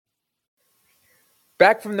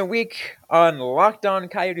Back from the week on Locked On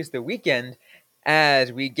Coyotes the weekend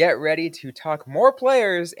as we get ready to talk more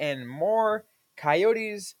players and more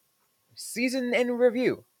Coyotes season in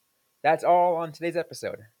review. That's all on today's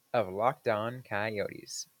episode of Locked On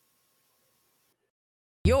Coyotes.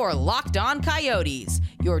 Your Locked On Coyotes,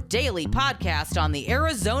 your daily podcast on the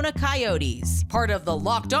Arizona Coyotes, part of the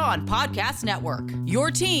Locked On Podcast Network, your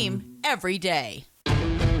team every day.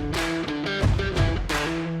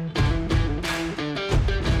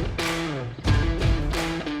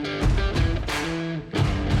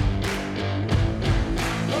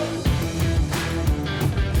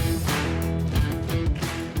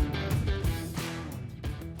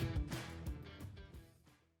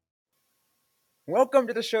 Welcome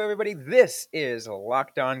to the show, everybody. This is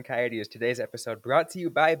Locked On Coyotes. Today's episode brought to you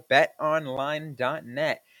by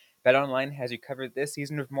BetOnline.net. BetOnline has you covered this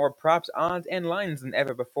season with more props, odds, and lines than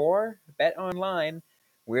ever before. BetOnline,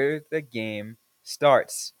 where the game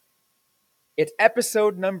starts. It's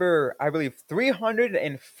episode number, I believe,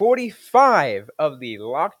 345 of the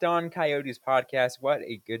Locked On Coyotes podcast. What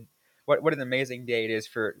an amazing day it is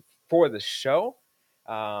for the show.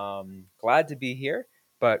 Glad to be here.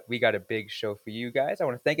 But we got a big show for you guys. I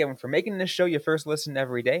want to thank everyone for making this show your first listen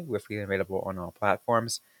every day. We're freely available on all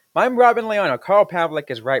platforms. I'm Robin Leano. Carl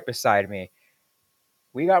Pavlik is right beside me.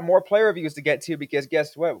 We got more player reviews to get to because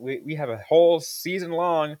guess what? We have a whole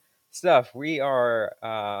season-long stuff. We are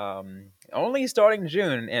only starting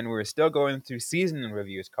June, and we're still going through season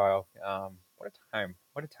reviews, Carl. What a time.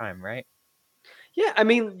 What a time, right? Yeah, I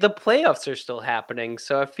mean, the playoffs are still happening,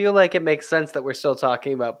 so I feel like it makes sense that we're still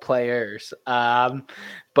talking about players.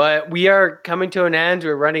 But we are coming to an end.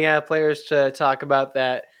 We're running out of players to talk about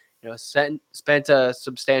that, spent a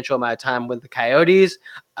substantial amount of time with the Coyotes.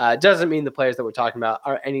 Doesn't mean the players that we're talking about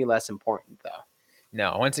are any less important, though.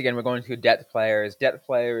 No, once again, we're going through depth players. Depth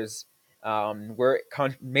players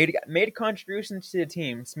made contributions to the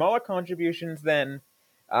team, smaller contributions than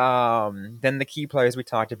the key players we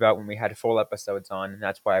talked about when we had full episodes on, and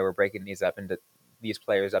that's why we're breaking these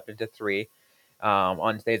players up into three.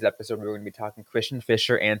 On today's episode, we're going to be talking Christian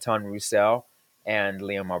Fischer, Anton Roussel, and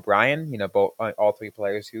Liam O'Brien. All three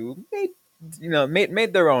players who made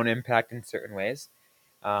their own impact in certain ways,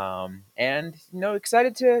 and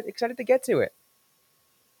excited to get to it.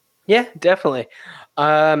 Yeah, definitely.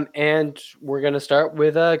 And we're going to start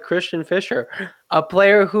with Christian Fischer, a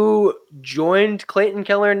player who joined Clayton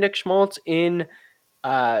Keller and Nick Schmaltz in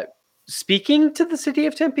speaking to the City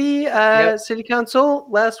of Tempe City Council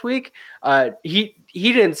last week. He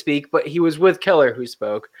didn't speak, but he was with Keller who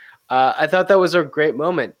spoke. I thought that was a great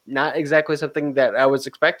moment. Not exactly something that I was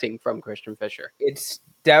expecting from Christian Fischer. It's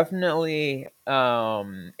definitely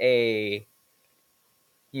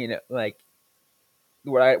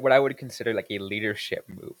what I would consider like a leadership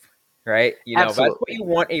move, right? That's what you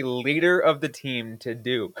want a leader of the team to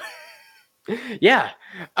do. Yeah.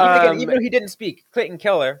 Even though he didn't speak, Clayton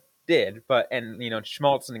Keller did, and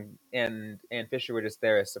Schmaltz and Fischer were just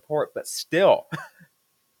there as support, but still.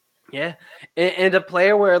 Yeah. And a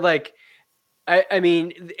player where I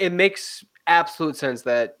mean, it makes absolute sense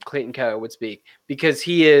that Clayton Keller would speak because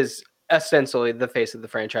he is ostensibly the face of the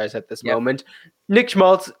franchise at this moment. Nick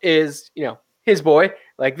Schmaltz is, his boy.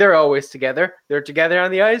 Like, they're always together. They're together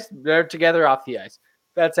on the ice. They're together off the ice.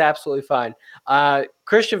 That's absolutely fine.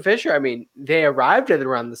 Christian Fischer, I mean, they arrived at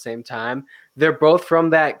around the same time. They're both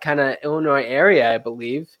from that kind of Illinois area, I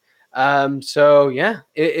believe. So, yeah,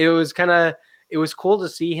 it was cool to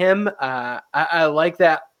see him. I like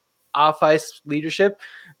that off-ice leadership.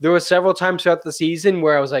 There were several times throughout the season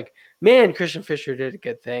where I was like, man, Christian Fischer did a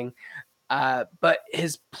good thing. But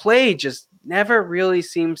his play just never really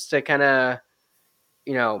seems to kind of,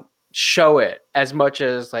 show it as much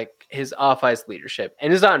as like his off-ice leadership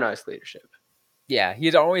and his on-ice leadership. Yeah,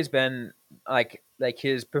 he's always been like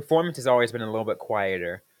his performance has always been a little bit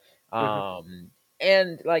quieter.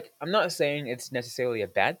 And I'm not saying it's necessarily a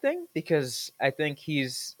bad thing because I think he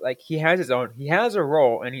has a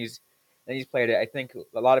role and he's played it. I think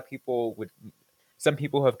a lot of people some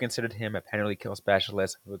people have considered him a penalty kill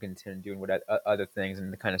specialist who will continue doing other things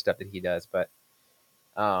and the kind of stuff that he does, but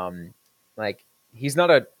he's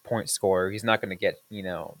not a point scorer. He's not going to get,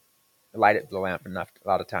 light up the lamp enough a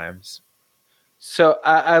lot of times. So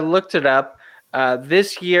I looked it up.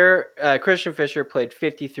 This year, Christian Fischer played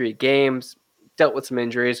 53 games, dealt with some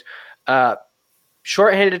injuries.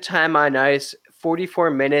 Shorthanded time on ice,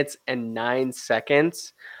 44 minutes and 9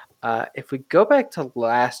 seconds. If we go back to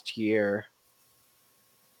last year,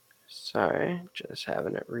 sorry, just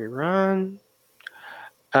having it rerun.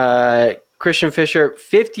 Christian Fischer,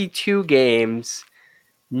 52 games,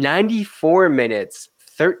 94 minutes,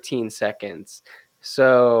 13 seconds.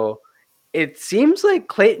 So it seems like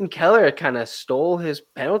Clayton Keller kind of stole his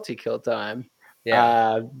penalty kill time.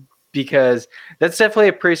 Yeah. Because that's definitely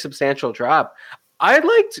a pretty substantial drop. I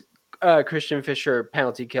liked Christian Fisher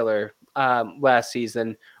penalty killer last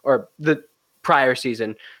season or the prior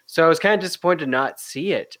season, so I was kind of disappointed to not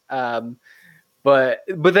see it. But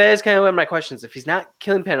that is kind of one of my questions. If he's not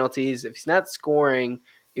killing penalties, if he's not scoring,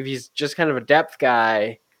 if he's just kind of a depth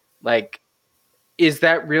guy, like, is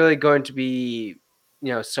that really going to be,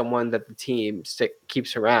 someone that the team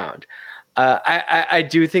keeps around? I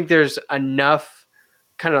do think there's enough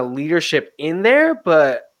kind of leadership in there,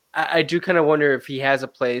 but I do kind of wonder if he has a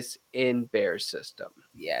place in Bear's system.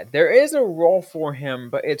 Yeah, there is a role for him,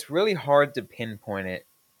 but it's really hard to pinpoint it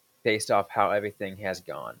based off how everything has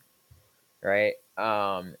gone, right?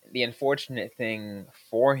 The unfortunate thing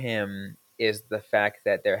for him is the fact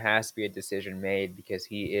that there has to be a decision made because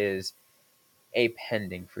he is a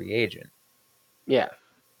pending free agent. Yeah.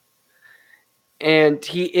 And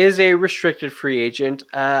he is a restricted free agent.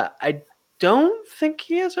 I don't think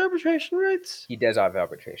he has arbitration rights. He does have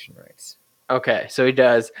arbitration rights. Okay, so he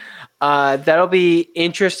does. That'll be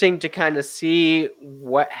interesting to kind of see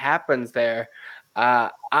what happens there.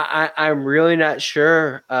 I'm really not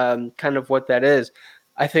sure kind of what that is.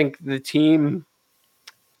 I think the team,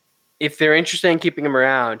 if they're interested in keeping him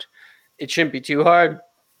around, it shouldn't be too hard.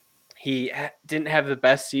 He didn't have the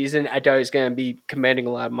best season. I doubt he's going to be commanding a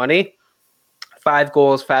lot of money. 5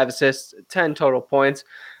 goals, 5 assists, 10 total points.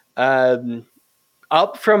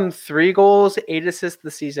 Up from 3 goals, 8 assists the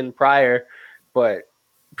season prior, but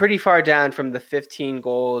pretty far down from the 15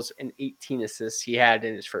 goals and 18 assists he had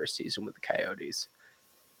in his first season with the Coyotes.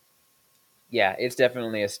 Yeah, it's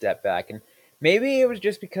definitely a step back. And maybe it was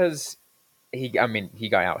just because he got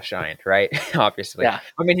outshined, right? Obviously. Yeah.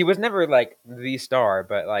 I mean, he was never like the star,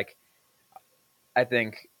 but like I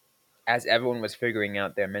think as everyone was figuring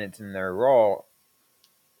out their minutes in their role,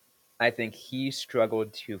 I think he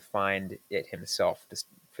struggled to find it himself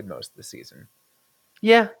for most of the season.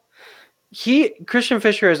 Yeah. Christian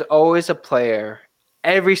Fisher is always a player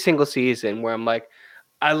every single season where I'm like,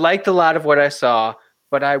 I liked a lot of what I saw,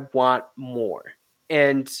 but I want more.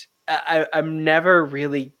 And I'm never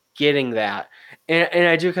really getting that. And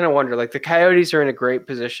I do kind of wonder, like, the Coyotes are in a great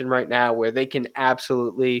position right now where they can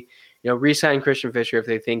absolutely, re-sign Christian Fisher if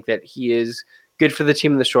they think that he is good for the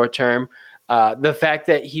team in the short term. The fact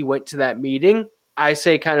that he went to that meeting, I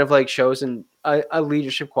say kind of like shows a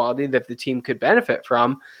leadership quality that the team could benefit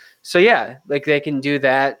from. So yeah, like they can do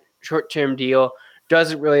that short-term deal.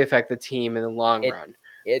 Doesn't really affect the team in the long run.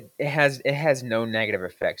 It has no negative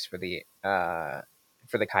effects for the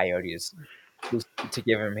Coyotes to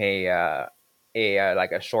give him a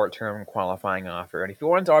like a short-term qualifying offer. And if he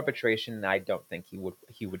wants arbitration, I don't think he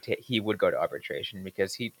would go to arbitration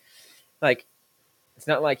because it's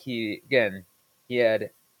not like he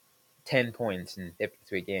had 10 points in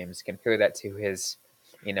 53 games. Compare that to his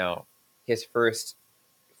first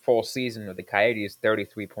full season with the Coyotes,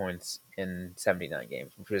 33 points in 79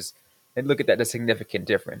 games, which was, and look at that, a significant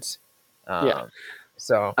difference. Yeah.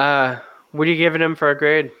 So, what are you giving him for a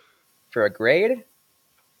grade? For a grade,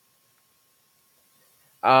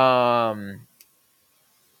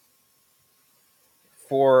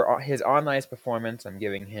 for his on ice performance, I'm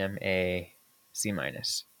giving him a C-.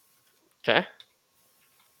 Okay.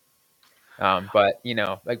 But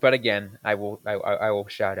but again, I will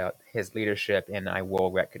shout out his leadership, and I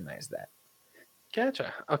will recognize that.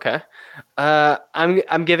 Gotcha. Okay.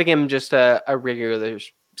 I'm giving him just a regular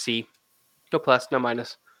C. No plus, no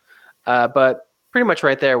minus. But pretty much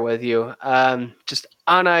right there with you. Just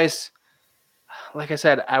on ice, like I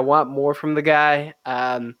said, I want more from the guy.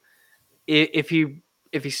 If he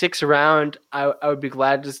sticks around, I would be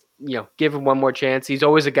glad to give him one more chance. He's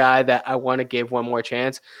always a guy that I want to give one more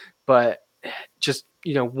chance, but just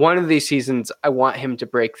one of these seasons I want him to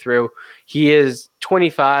break through. He is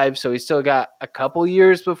 25, so he's still got a couple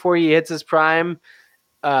years before he hits his prime.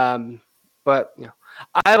 But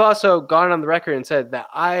I've also gone on the record and said that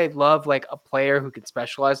I love like a player who can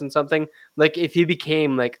specialize in something. Like if he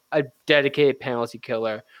became like a dedicated penalty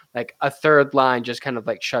killer, like a third line, just kind of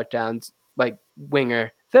like shutdowns, like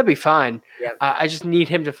winger, that'd be fine. Yeah. I just need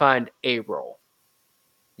him to find a role.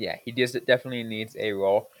 Yeah, he definitely needs a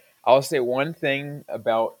role. I'll say one thing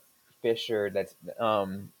about Fisher that's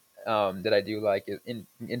that I do like in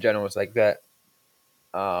general is like that.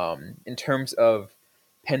 In terms of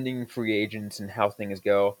pending free agents and how things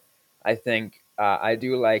go, I think I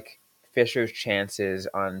do like Fisher's chances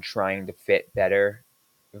on trying to fit better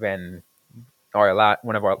than from our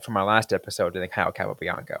last episode, than Kyle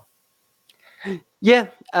Capobianco. Yeah,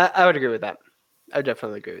 I would agree with that. I would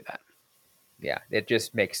definitely agree with that. Yeah, it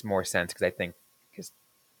just makes more sense because I think because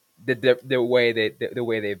the way the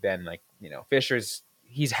way they've been, like, Fisher's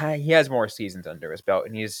he has more seasons under his belt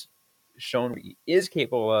and he's shown what he is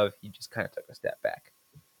capable of. He just kind of took a step back.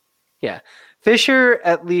 Yeah. Fisher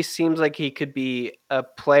at least seems like he could be a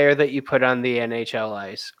player that you put on the NHL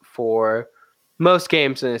ice for most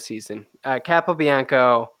games in a season.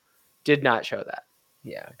 Capobianco did not show that.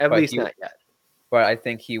 Yeah, At least not yet. But I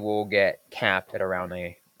think he will get capped at around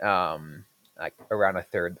around a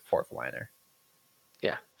third, fourth liner.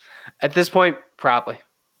 Yeah. At this point, probably.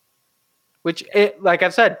 Which, like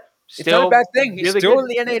I've said, it's not a bad thing. He's really still good.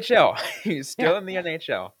 in the NHL. He's still in the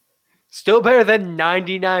NHL. Still better than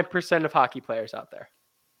 99% of hockey players out there.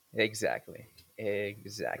 Exactly. We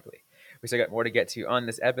still got more to get to on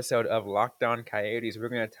this episode of Locked On Coyotes. We're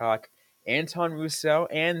going to talk Anton Roussel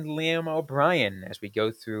and Liam O'Brien as we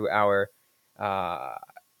go through our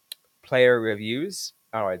player reviews,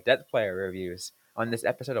 our depth player reviews on this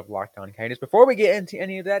episode of Locked On Coyotes. Before we get into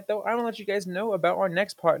any of that, though, I want to let you guys know about our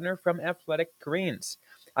next partner from Athletic Greens.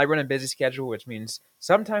 I run a busy schedule, which means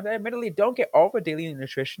sometimes I admittedly don't get all the daily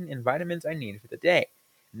nutrition and vitamins I need for the day.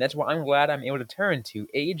 And that's why I'm glad I'm able to turn to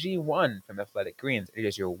AG1 from Athletic Greens. It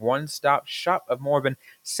is your one-stop shop of more than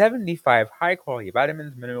 75 high-quality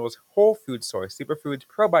vitamins, minerals, whole food source, superfoods,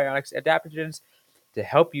 probiotics, adaptogens to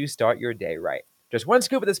help you start your day right. Just one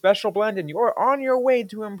scoop of the special blend and you're on your way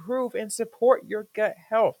to improve and support your gut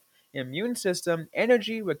health, immune system,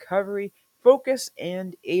 energy, recovery, focus,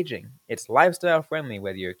 and aging. It's lifestyle friendly,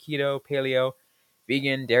 whether you're keto, paleo,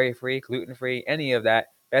 vegan, dairy-free, gluten-free, any of that.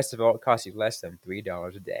 Best of all, it costs you less than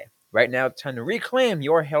 $3 a day. Right now, it's time to reclaim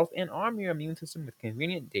your health and arm your immune system with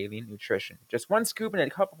convenient daily nutrition. Just one scoop in a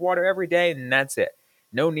cup of water every day, and that's it.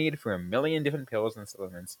 No need for a million different pills and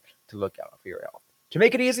supplements to look out for your health. To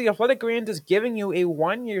make it easy, Athletic Greens is giving you a free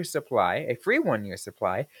 1 year supply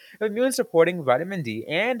of immune-supporting vitamin D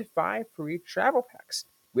and 5 free travel packs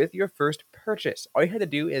with your first purchase. All you have to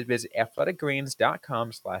do is visit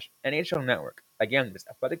athleticgreens.com/NHL Network. Again, that's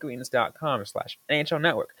athleticgreens.com/NHL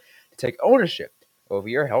Network to take ownership over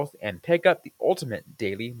your health and pick up the ultimate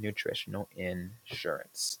daily nutritional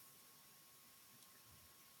insurance.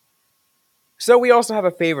 So we also have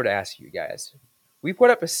a favor to ask you guys. We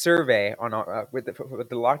put up a survey on our, with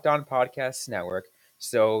the Locked On Podcasts Network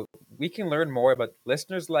so we can learn more about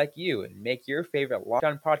listeners like you and make your favorite Locked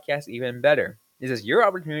On podcast even better. This is your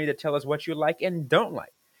opportunity to tell us what you like and don't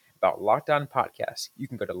like about Locked On Podcasts. You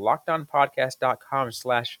can go to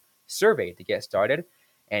lockedonpodcast.com/survey to get started.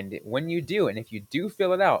 And when you do, and if you do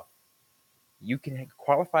fill it out, you can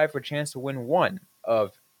qualify for a chance to win one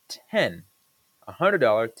of 10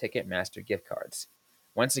 $100 Ticketmaster gift cards.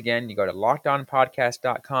 Once again, you go to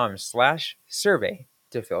lockedonpodcast.com/survey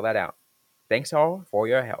to fill that out. Thanks all for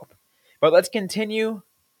your help. But let's continue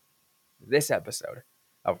this episode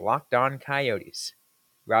of Locked On Coyotes.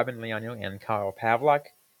 Robin Leano and Kyle Pavlock.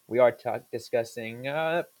 We are discussing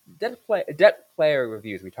depth player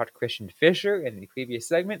reviews. We talked Christian Fisher in the previous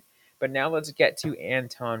segment, but now let's get to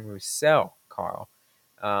Anton Roussel, Carl.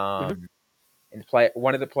 And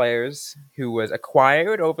one of the players who was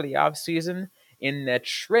acquired over the offseason in that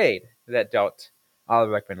trade that dealt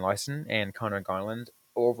Oliver Ekman-Larsson and Connor Garland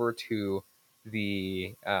over to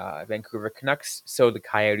the Vancouver Canucks so the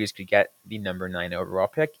Coyotes could get the number 9 overall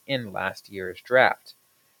pick in last year's draft.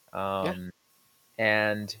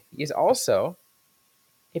 And he's also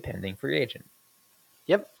a pending free agent.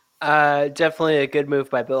 Yep. Definitely a good move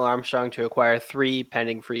by Bill Armstrong to acquire 3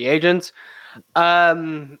 pending free agents.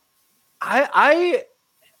 I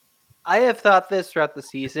have thought this throughout the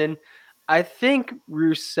season. I think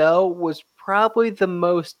Roussel was probably the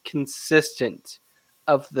most consistent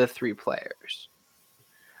of the 3 players.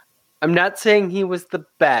 I'm not saying he was the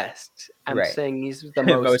best. I'm saying he's the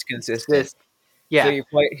most consistent. Yeah.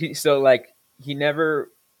 He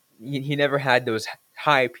never had those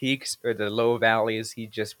high peaks or the low valleys. He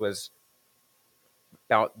just was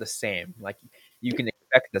about the same. Like, you can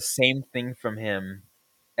expect the same thing from him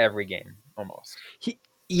every game almost. He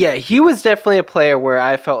was definitely a player where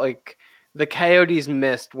I felt like the Coyotes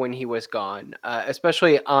missed when he was gone,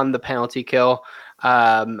 especially on the penalty kill.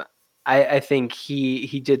 I think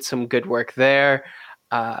he did some good work there.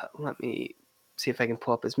 Let me see if I can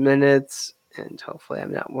pull up his minutes, and hopefully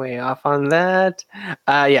I'm not way off on that.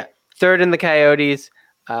 Third in the Coyotes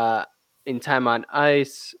in time on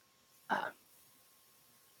ice.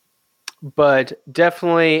 But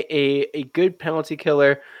definitely a good penalty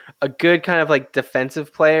killer, a good kind of like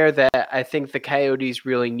defensive player that I think the Coyotes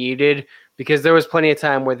really needed, because there was plenty of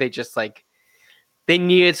time where they just they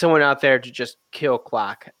needed someone out there to just kill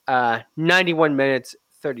clock. 91 minutes,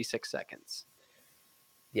 36 seconds.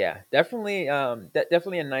 Yeah, definitely.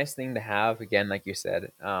 Definitely a nice thing to have. Again, like you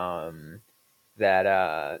said,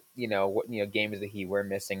 that games that he were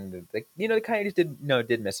missing. The Coyotes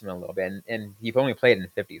did miss him a little bit, and he's only played in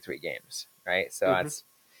 53 games, right? So Hmm. that's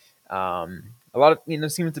a lot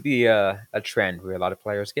of seems to be a trend where a lot of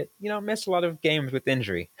players get miss a lot of games with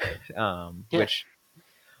injury, Yeah, which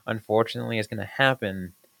unfortunately is going to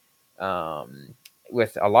happen um,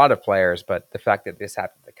 with a lot of players. But the fact that this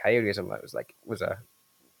happened to the Coyotes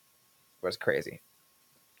was crazy.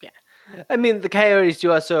 yeah. I mean, the Coyotes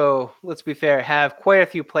do also, let's be fair, have quite a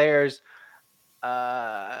few players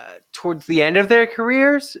towards the end of their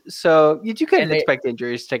careers, so you could And they expect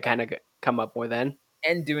injuries to kind of come up more then.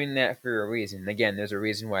 and doing that for a reason. Again, there's a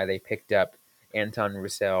reason why they picked up Anton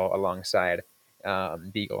Roussel alongside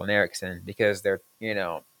Beagle and Erickson because they're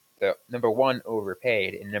the number one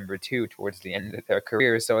overpaid and number two towards the end of their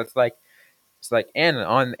careers. So it's like and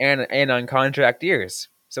on contract years.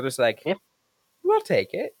 So it's like Yeah, we'll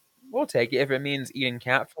take it. We'll take it if it means eating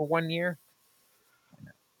cap for 1 year.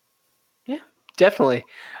 yeah, definitely.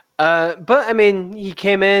 But I mean, he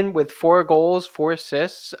came in with 4 goals, 4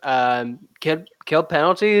 assists, killed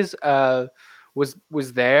penalties.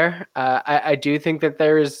 Was there? I do think that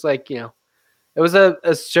there is it was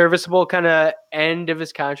a serviceable kind of end of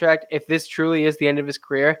his contract. If this truly is the end of his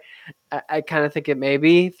career, I kind of think it may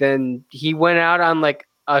be. Then he went out on like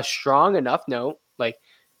a strong enough note. Like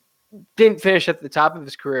didn't finish at the top of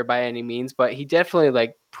his career by any means, but he definitely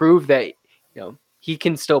like proved that he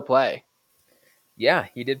can still play. Yeah,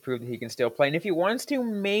 he did prove that he can still play, and if he wants to,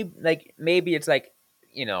 maybe it's like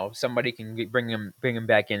somebody can bring him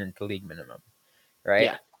back in at the league minimum, right?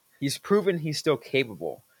 Yeah. He's proven he's still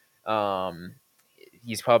capable. Um,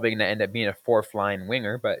 he's probably going to end up being a fourth line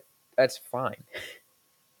winger, but that's fine.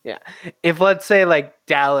 Yeah. If let's say like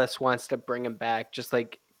Dallas wants to bring him back, just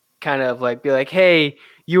like kind of like be like, hey,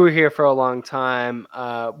 you were here for a long time.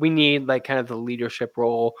 We need like kind of the leadership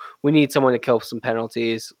role. We need someone to kill some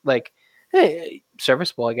penalties. Like, hey,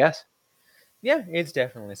 serviceable, I guess. Yeah, it's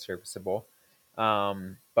definitely serviceable,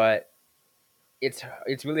 but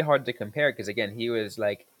it's really hard to compare because again, he was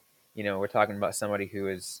like, we're talking about somebody who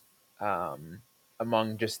is um,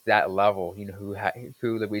 among just that level, who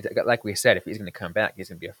like we said, if he's going to come back, he's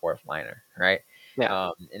going to be a fourth liner, right?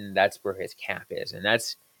 Yeah. And that's where his cap is,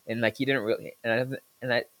 and like he didn't really,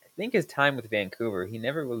 and I think his time with Vancouver, he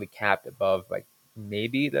never really capped above like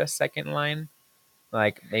maybe the second line,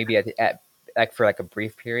 like maybe at like for like a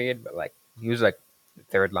brief period, but like he was like the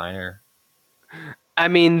third liner. I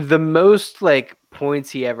mean, the most like points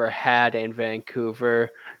he ever had in Vancouver,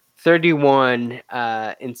 31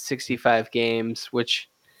 in 65 games, which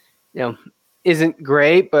you know isn't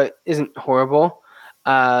great, but isn't horrible.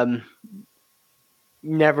 Um,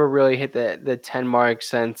 Never really hit the 10 mark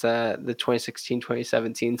since the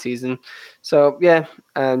 2016-2017 season. So yeah,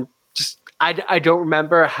 just I don't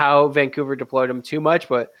remember how Vancouver deployed him too much,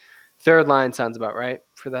 but third line sounds about right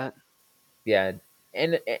for that. Yeah,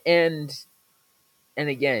 and and and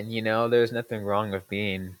again, there's nothing wrong with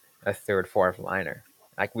being a third, fourth liner,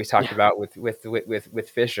 like we talked Yeah, about with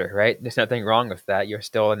Fisher, right? There's nothing wrong with that. You're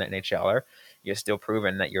still an NHLer. You're still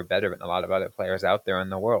proving that you're better than a lot of other players out there in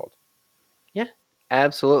the world. yeah,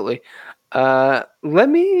 absolutely. Let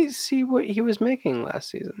me see what he was making last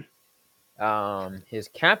season. His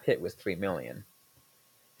cap hit was 3 million.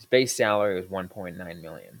 His base salary was 1.9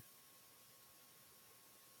 million.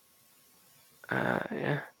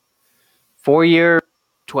 Yeah, 4 year,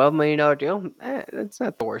 $12 million deal. That's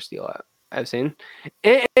not the worst deal I've seen.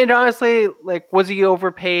 And honestly, like, was he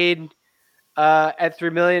overpaid? At 3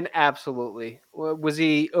 million, absolutely. Was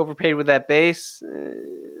he overpaid with that base?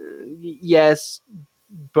 Yes,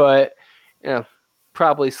 but you know,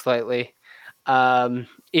 probably slightly.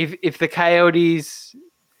 If the Coyotes,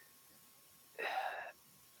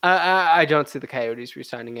 I don't see the Coyotes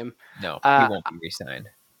resigning him. No, he Uh, won't be re-signed.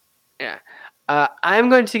 yeah, I'm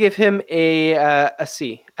going to give him a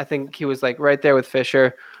C. I think he was like right there with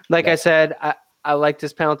Fisher. Like I Yeah, said, I liked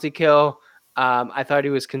his penalty kill. I thought he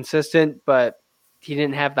was consistent, but he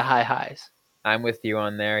didn't have the high highs. I'm with you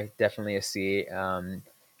on there. Definitely a C.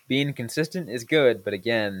 Being consistent is good, but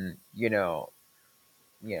again, you know,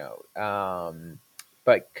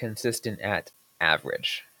 but consistent at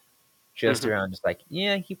average, just Mhm. around, just like,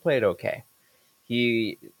 yeah, he played okay.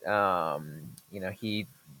 He, he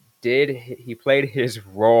played his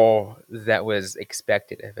role that was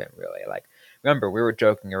expected of him. Really, like, remember we were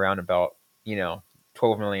joking around about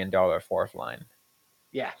 $12 million fourth line.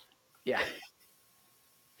 Yeah, yeah,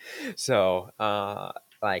 So,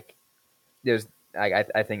 like, there's,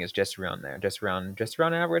 I think it's just around there, just around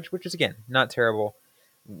average, which is again not terrible.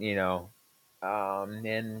 You know,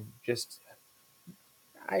 And just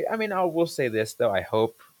I mean, I will say this though. I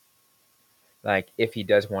hope, like, if he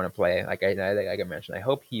does want to play, like I mentioned, I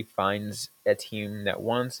hope he finds a team that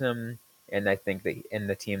wants him, and I think that in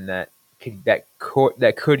the team that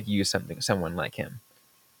could use someone like him.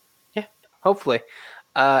 Yeah, hopefully.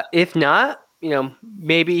 If not,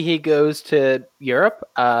 maybe he goes to Europe.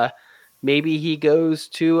 Maybe he goes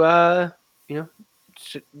to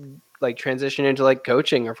like transition into like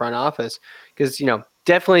coaching or front office because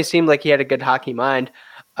definitely seemed like he had a good hockey mind.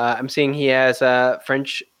 I'm seeing he has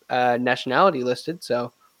French nationality listed,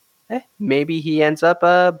 so maybe he ends up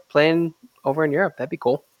playing over in Europe. That'd be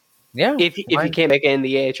cool. Yeah, If you can't make it in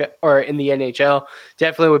the AHL or in the NHL,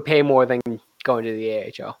 definitely would pay more than going to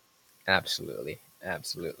the AHL. absolutely.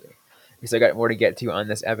 We still got more to get to on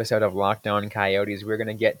this episode of Locked On Coyotes. We're going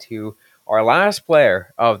to get to our last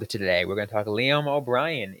player of the today. We're going to talk Liam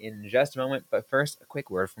O'Brien in just a moment, but first, a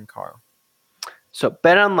quick word from Carl. So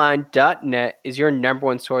betonline.net is your number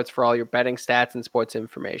one source for all your betting stats and sports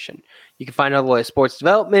information. You can find all the latest sports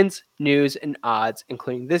developments, news, and odds,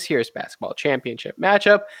 including this year's basketball championship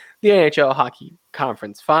matchup, the NHL Hockey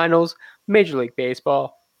Conference Finals, Major League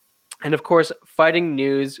Baseball, and of course, fighting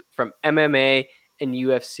news from MMA and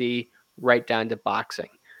UFC right down to boxing.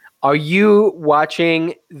 Are you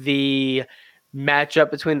watching the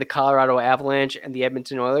matchup between the Colorado Avalanche and the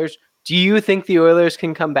Edmonton Oilers? Do you think the Oilers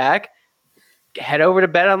can come back? Head over to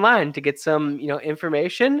BetOnline to get some,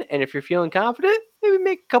 information, and if you're feeling confident, maybe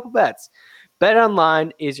make a couple bets.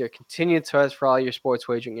 BetOnline is your continued source for all your sports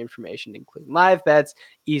wagering information, including live bets,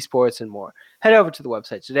 esports, and more. Head over to the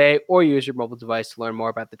website today or use your mobile device to learn more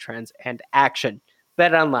about the trends and action.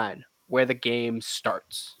 BetOnline, where the game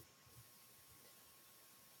starts.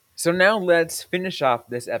 So now let's finish off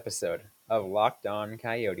this episode of Locked On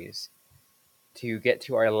Coyotes to get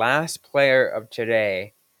to our last player of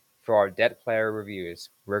today for our debt player reviews.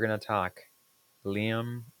 We're going to talk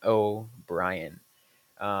Liam O'Brien,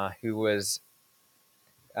 who was,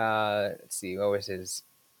 let's see, what was his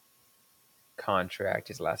contract,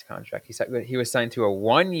 his last contract? He was signed to a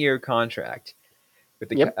 1-year contract with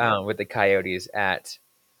the Coyotes at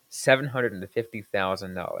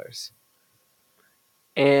 $750,000.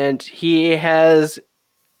 And he has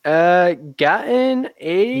gotten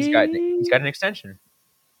He's got an extension.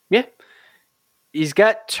 Yeah. He's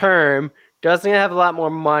got term, doesn't have a lot more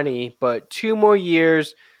money, but 2 more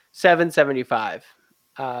years, $775.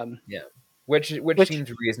 Which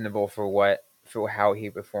seems reasonable for how he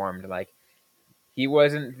performed. Like, he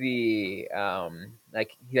wasn't the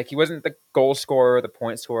he wasn't the goal scorer, the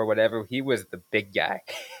point scorer, whatever. He was the big guy.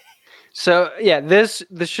 So yeah, this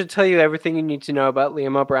should tell you everything you need to know about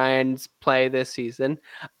Liam O'Brien's play this season.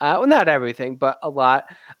 Well, not everything, but a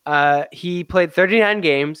lot. He played 39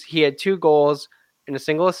 games. He had 2 goals and a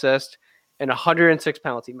single assist and 106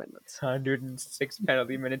 penalty minutes. 106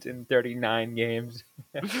 penalty minutes in 39 games.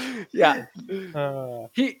 Yeah,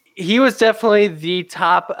 he was definitely the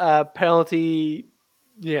top penalty,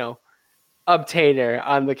 obtainer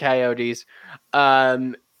on the Coyotes.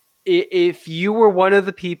 If you were one of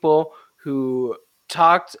the people who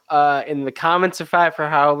talked in the comments of Five for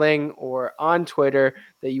Howling or on Twitter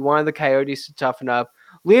that you wanted the Coyotes to toughen up,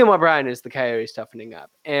 Liam O'Brien is the Coyotes toughening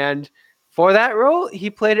up. And for that role, he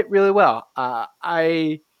played it really well.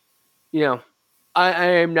 I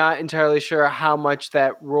am not entirely sure how much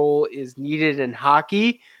that role is needed in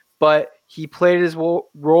hockey, but he played his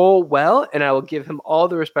role well, and I will give him all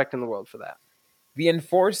the respect in the world for that. The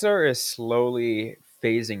enforcer is slowly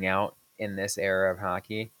phasing out in this era of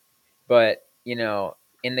hockey. But,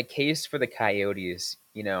 in the case for the Coyotes,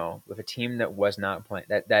 with a team that was not playing,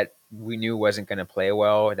 that we knew wasn't going to play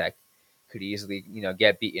well, that could easily,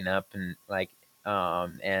 get beaten up and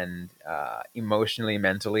emotionally,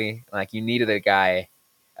 mentally, like, you needed a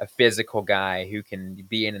physical guy who can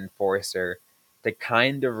be an enforcer to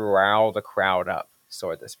kind of rile the crowd up,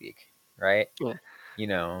 so to speak, right? Yeah.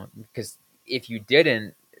 Because if you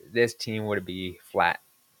didn't, this team would be flat.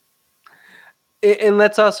 And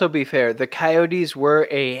let's also be fair. The Coyotes were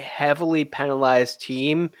a heavily penalized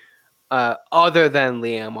team other than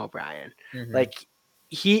Liam O'Brien. Mm-hmm. Like,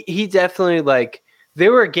 he definitely,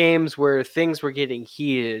 there were games where things were getting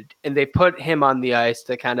heated, and they put him on the ice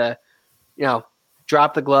to kind of,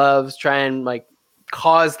 drop the gloves, try and,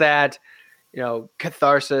 cause that,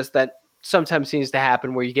 catharsis that sometimes seems to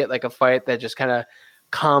happen where you get, a fight that just kind of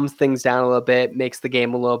calms things down a little bit, makes the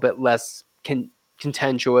game a little bit less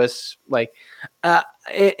contentious, and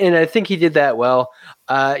I think he did that well.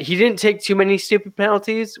 He didn't take too many stupid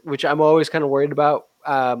penalties, which I'm always kind of worried about.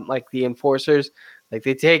 The enforcers, they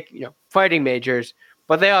take fighting majors,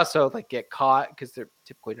 but they also get caught because they're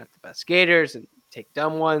typically not the best skaters and take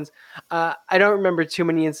dumb ones. I don't remember too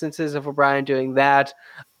many instances of O'Brien doing that.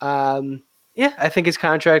 Yeah, I think his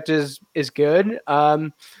contract is good.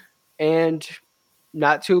 And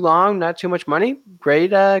not too long, not too much money.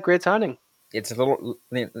 Great signing. It's a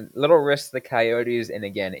little risk to the Coyotes, and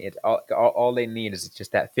again, all they need is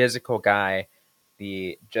just that physical guy,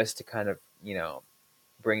 just to kind of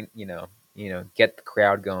bring get the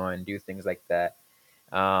crowd going, do things like that,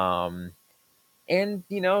 and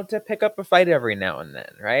to pick up a fight every now and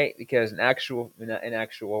then, right? Because an actual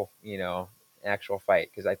fight,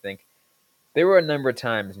 because I think there were a number of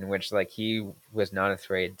times in which like he was not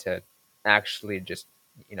afraid to actually just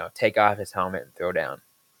take off his helmet and throw down.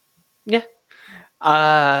 Yeah.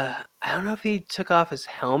 I don't know if he took off his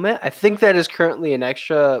helmet. I think that is currently an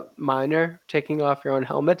extra minor, taking off your own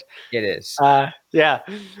helmet. It is. Yeah.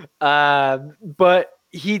 But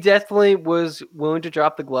he definitely was willing to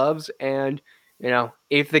drop the gloves, and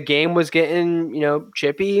if the game was getting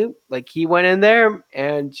chippy, like he went in there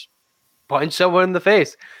and punched someone in the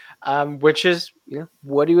face, which is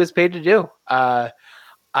what he was paid to do.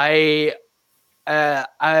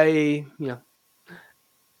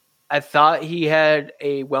 I thought he had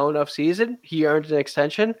a well enough season. He earned an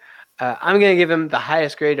extension. I'm going to give him the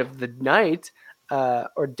highest grade of the night,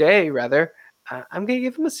 or day rather. I'm going to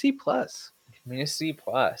give him a C+. I mean, a C+.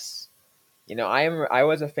 I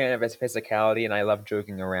was a fan of his physicality, and I love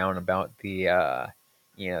joking around about the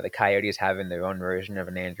Coyotes having their own version of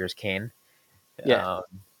an Andrews Kane. Yeah.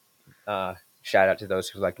 Shout out to those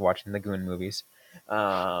who liked watching the Goon movies.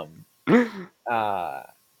 And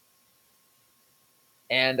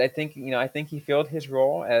I think he filled his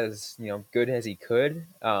role as good as he could.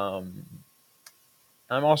 I'm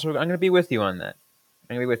going to be with you on that.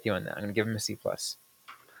 I'm going to give him a C+.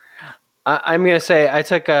 I'm going to say I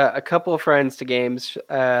took a couple of friends to games,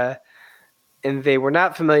 and they were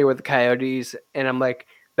not familiar with the Coyotes. And I'm like,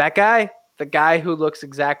 that guy, the guy who looks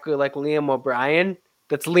exactly like Liam O'Brien,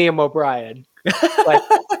 that's Liam O'Brien. Like,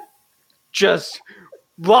 just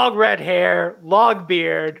long red hair, long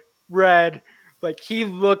beard, red. Like, he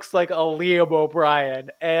looks like a Liam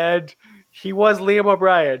O'Brien, and he was Liam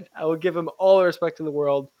O'Brien. I will give him all the respect in the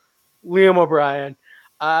world. Liam O'Brien.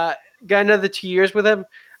 Got another 2 years with him.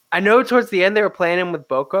 I know towards the end they were playing him with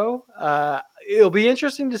Boko. It'll be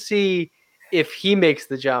interesting to see if he makes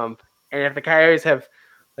the jump, and if the Coyotes have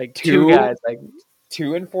like two guys, like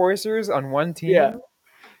two enforcers on one team. Yeah,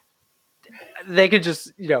 they could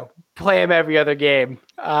just play him every other game.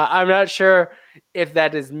 I'm not sure if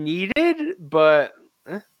that is needed, but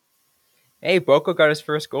hey, Boko got his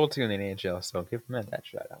first goal too in the NHL, so give him that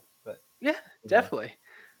shout out. But yeah, definitely.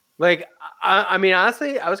 Like, I mean,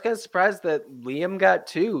 honestly, I was kind of surprised that Liam got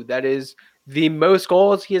 2. That is the most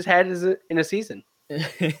goals he has had in a season.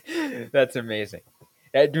 That's amazing.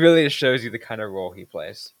 That really just shows you the kind of role he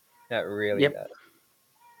plays. That really does.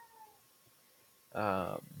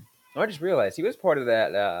 I just realized he was part of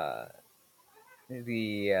that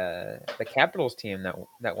the Capitals team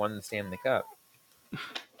that won the Stanley Cup.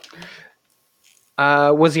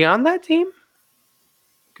 Was he on that team?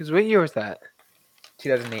 Because what year was that?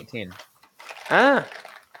 2018. Oh,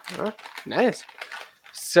 nice.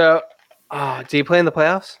 So, did he play in the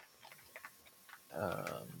playoffs?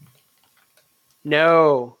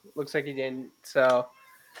 No, looks like he didn't. So,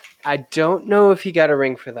 I don't know if he got a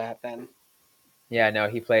ring for that then. Yeah, no,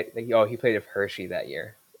 he played. He played with Hershey that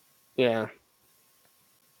year. Yeah,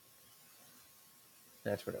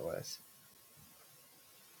 that's what it was.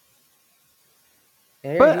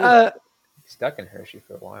 Yeah, but stuck in Hershey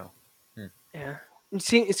for a while. Yeah,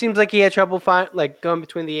 it seems like he had trouble going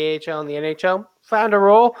between the AHL and the NHL. Found a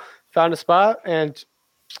role, found a spot, and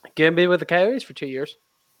gonna be with the Coyotes for 2 years.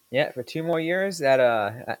 Yeah, for 2 more years at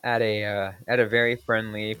a very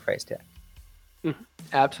friendly price tag.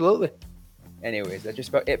 Absolutely. Anyways, that's just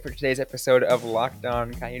about it for today's episode of Locked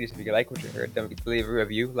On Coyotes. If you like what you heard, don't forget to leave a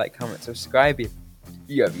review, like, comment, subscribe. If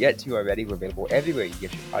you have yet to already, we're available everywhere you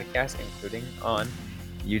get your podcast, including on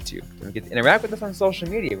YouTube. Don't forget to interact with us on social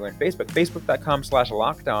media. We're on Facebook,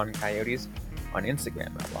 facebook.com/LockedOnCoyotes, on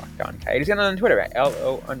Instagram at LockedOnCoyotes, and on Twitter at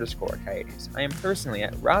LO_Coyotes. I am personally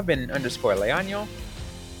at Robin_Leano.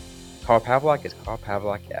 Carl Pavlak is Carl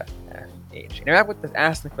Pavlak FFH. Interact with us,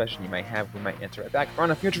 ask the question you might have, we might answer it back on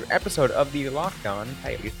a future episode of the Locked On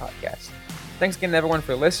Coyotes podcast. Thanks again, everyone,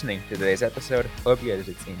 for listening to today's episode. Hope you guys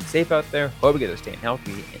are staying safe out there. Hope you guys are staying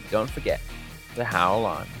healthy. And don't forget to howl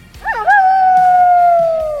on.